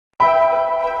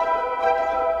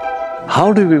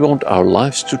How do we want our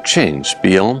lives to change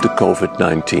beyond the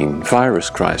COVID-19 virus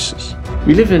crisis?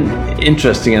 We live in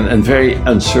interesting and very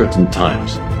uncertain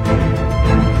times.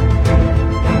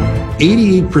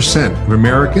 88% of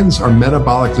Americans are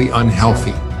metabolically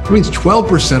unhealthy. That means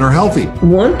 12% are healthy.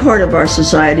 One part of our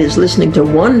society is listening to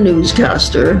one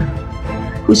newscaster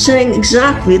who's saying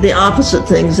exactly the opposite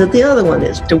things that the other one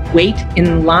is. To wait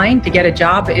in line to get a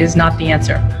job is not the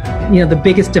answer. The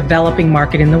biggest developing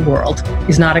market in the world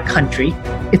is not a country,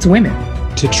 it's women.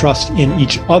 To trust in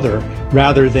each other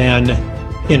rather than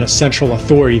in a central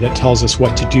authority that tells us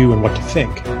what to do and what to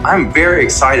think. I'm very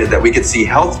excited that we could see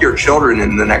healthier children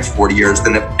in the next 40 years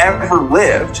than have ever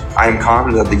lived. I am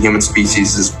confident that the human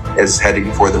species is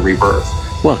heading for the rebirth.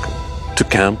 Welcome to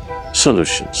Camp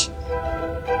Solutions.